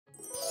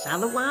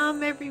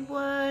Shalom,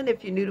 everyone.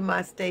 If you're new to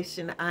my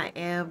station, I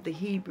am the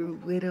Hebrew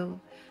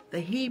Widow, the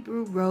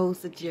Hebrew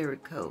Rose of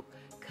Jericho,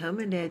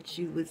 coming at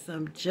you with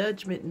some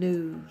judgment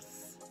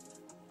news.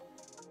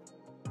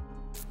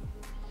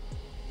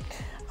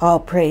 All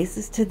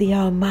praises to the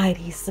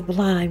Almighty,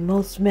 sublime,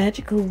 most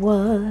magical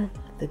one,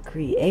 the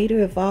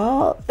creator of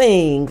all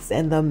things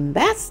and the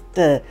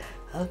master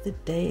of the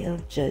day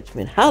of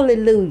judgment.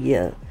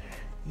 Hallelujah.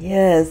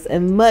 Yes,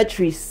 and much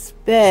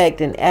respect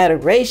and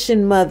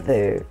adoration,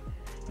 Mother.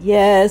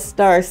 Yes,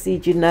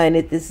 STARSEED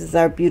United, this is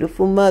our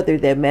beautiful mother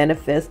that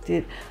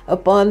manifested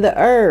upon the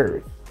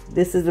earth.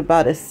 This is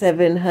about a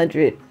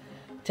 700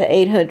 to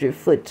 800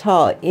 foot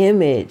tall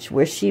image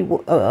where she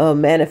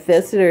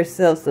manifested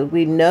herself, so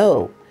we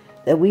know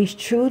that we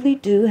truly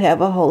do have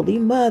a holy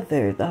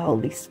mother, the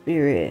Holy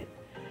Spirit.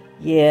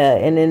 Yeah,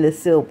 and in the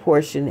sealed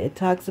portion, it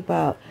talks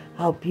about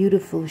how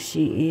beautiful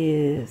she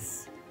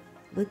is.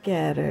 Look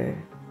at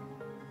her.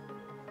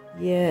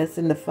 Yes,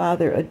 and the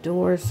Father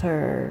adores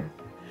her.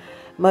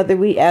 Mother,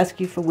 we ask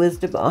you for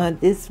wisdom on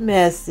this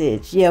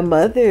message. Yeah,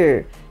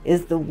 Mother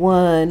is the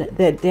one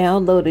that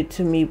downloaded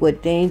to me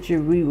what danger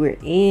we were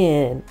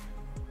in,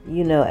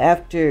 you know,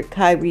 after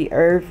Kyrie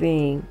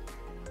Irving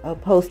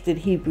posted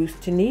Hebrews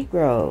to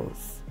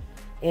Negroes.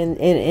 And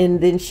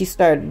then she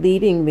started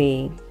leading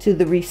me to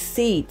the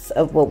receipts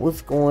of what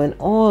was going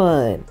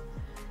on.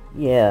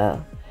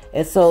 Yeah.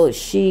 And so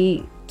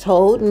she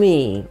told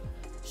me,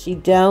 she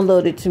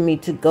downloaded to me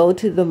to go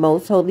to the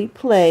most holy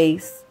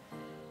place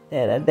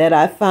that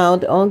I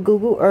found on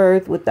Google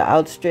Earth with the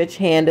outstretched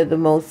hand of the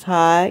Most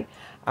High.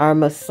 Our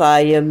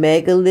Messiah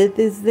megalith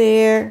is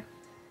there.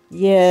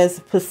 Yes,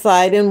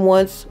 Poseidon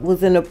once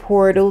was in a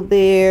portal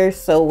there.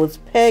 So was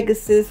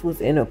Pegasus,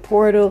 was in a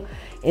portal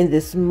in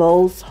this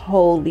most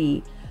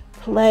holy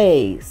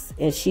place.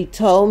 And she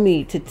told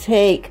me to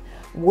take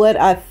what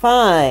I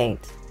find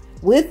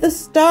with the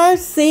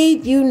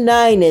STARSEED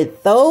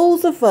United,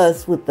 those of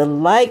us with the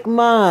like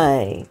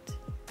mind,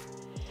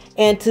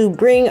 and to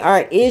bring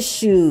our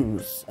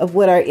issues of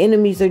what our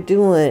enemies are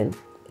doing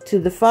to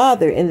the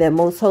Father in that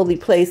most holy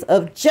place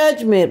of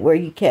judgment where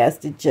he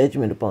casted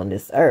judgment upon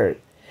this earth.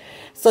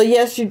 So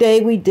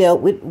yesterday we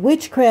dealt with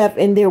witchcraft,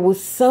 and there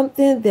was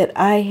something that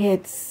I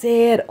had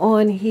said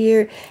on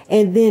here,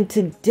 and then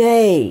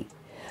today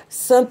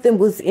something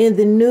was in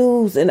the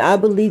news, and I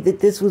believe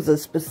that this was a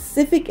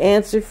specific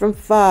answer from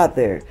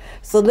Father.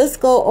 So let's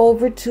go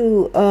over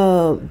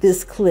to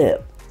this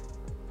clip.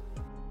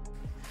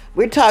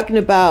 We're talking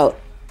about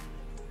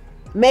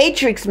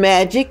Matrix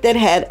magic that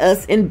had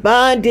us in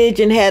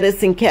bondage and had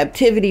us in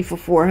captivity for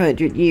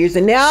 400 years.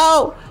 And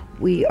now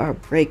we are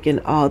breaking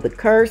all the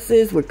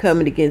curses. We're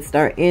coming against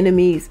our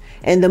enemies.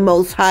 And the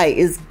Most High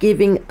is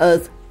giving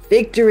us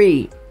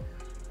victory.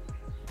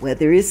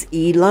 Whether it's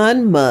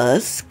Elon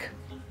Musk,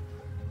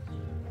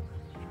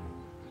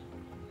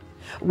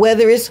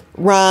 whether it's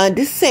Ron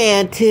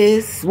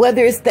DeSantis,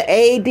 whether it's the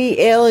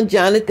ADL and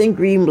Jonathan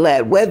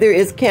Greenblatt, whether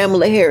it's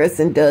Kamala Harris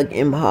and Doug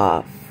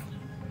Emhoff,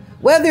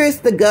 whether it's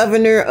the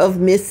governor of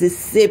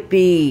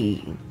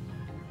Mississippi,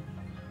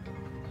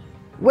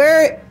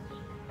 where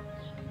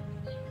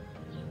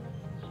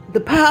the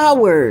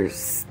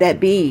powers that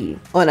be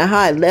on a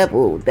high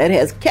level that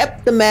has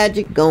kept the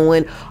magic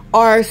going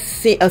are a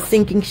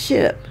sinking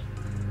ship.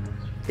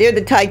 They're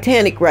the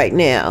Titanic right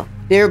now.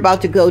 They're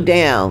about to go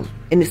down.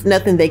 And there's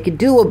nothing they could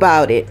do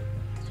about it.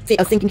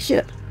 A sinking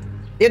ship.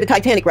 They're the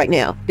Titanic right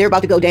now. They're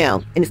about to go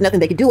down. And there's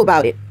nothing they could do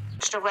about it.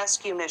 A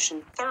rescue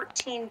mission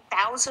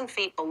 13,000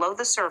 feet below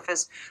the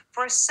surface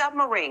for a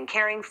submarine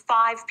carrying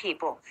 5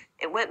 people.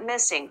 It went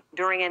missing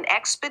during an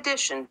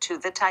expedition to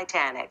the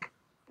Titanic.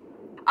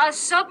 A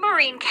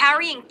submarine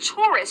carrying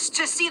tourists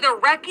to see the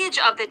wreckage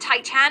of the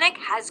Titanic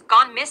has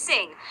gone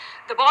missing.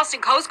 The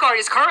Boston Coast Guard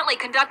is currently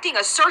conducting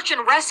a search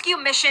and rescue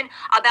mission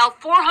about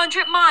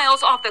 400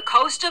 miles off the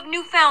coast of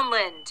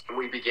Newfoundland.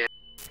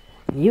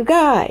 You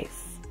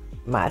guys,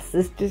 my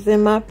sisters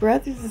and my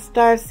brothers of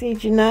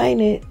STARSEED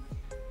United,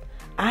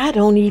 I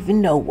don't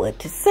even know what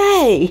to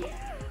say.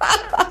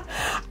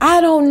 I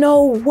don't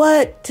know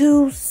what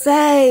to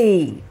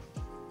say.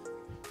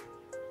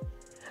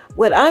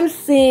 What I'm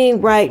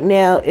seeing right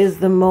now is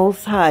the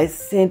Most High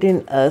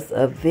sending us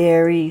a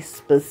very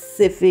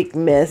specific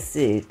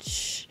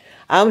message.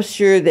 I'm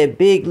sure that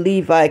Big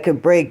Levi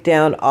could break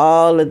down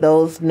all of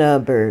those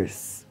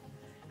numbers.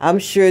 I'm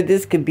sure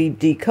this could be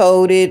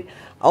decoded.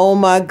 Oh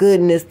my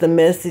goodness, the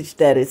message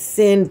that it's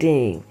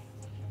sending.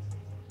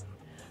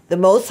 The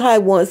Most High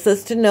wants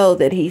us to know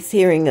that he's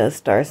hearing us,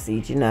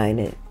 STARSEED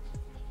United,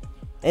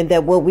 and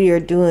that what we are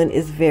doing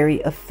is very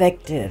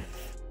effective.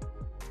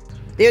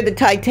 They're the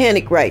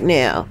Titanic right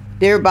now.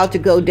 They're about to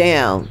go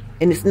down,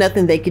 and there's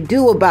nothing they can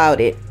do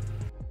about it.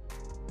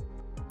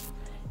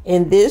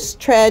 In this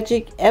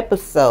tragic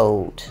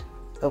episode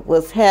of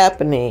what's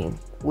happening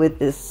with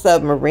this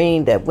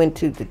submarine that went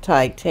to the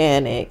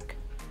Titanic,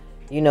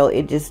 you know,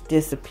 it just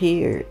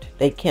disappeared.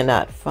 They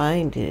cannot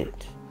find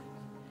it.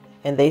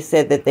 And they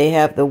said that they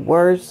have the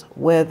worst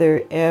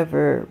weather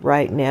ever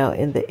right now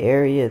in the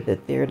area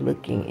that they're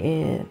looking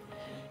in.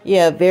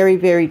 Yeah, very,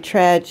 very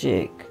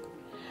tragic.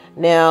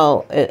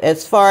 Now,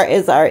 as far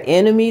as our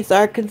enemies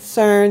are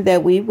concerned,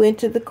 that we went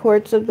to the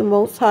courts of the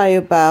Most High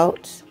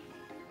about,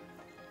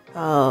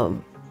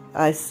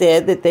 I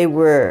said that they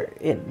were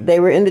in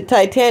the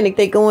Titanic.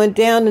 They going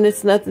down, and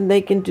it's nothing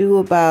they can do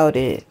about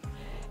it.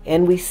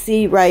 And we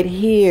see right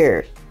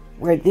here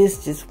where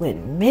this just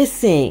went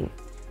missing.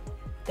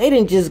 They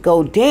didn't just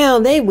go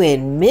down; they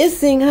went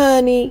missing,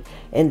 honey.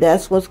 And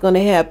that's what's going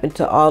to happen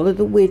to all of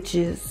the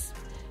witches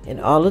and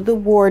all of the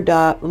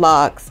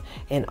warlocks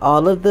and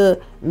all of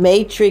the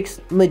matrix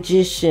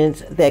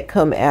magicians that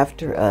come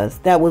after us.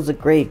 That was a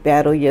great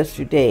battle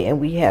yesterday, and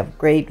we have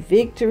great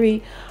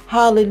victory.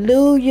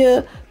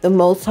 Hallelujah. The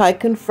Most High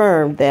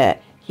confirmed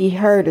that he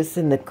heard us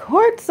in the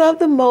courts of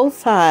the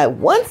Most High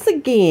once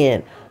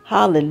again.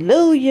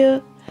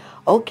 Hallelujah.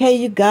 Okay,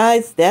 you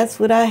guys, that's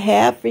what I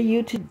have for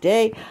you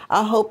today.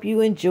 I hope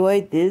you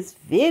enjoyed this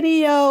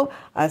video.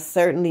 I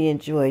certainly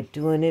enjoyed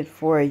doing it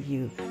for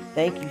you.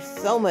 Thank you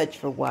so much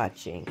for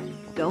watching.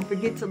 Don't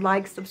forget to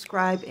like,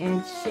 subscribe,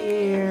 and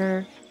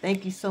share.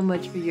 Thank you so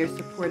much for your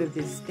support of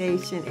this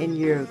station and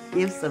your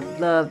gifts of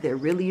love. They're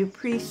really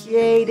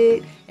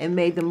appreciated. And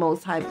may the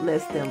Most High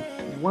bless them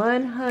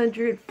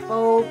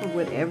 100-fold for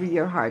whatever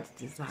your heart's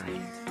desire.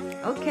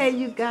 Okay,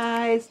 you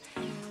guys,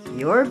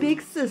 your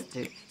big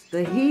sister,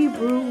 the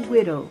Hebrew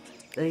Widow,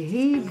 the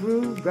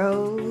Hebrew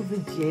Rose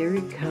of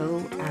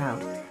Jericho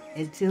out.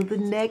 Until the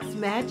next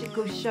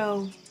magical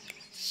show,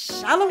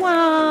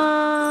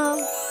 Shalom!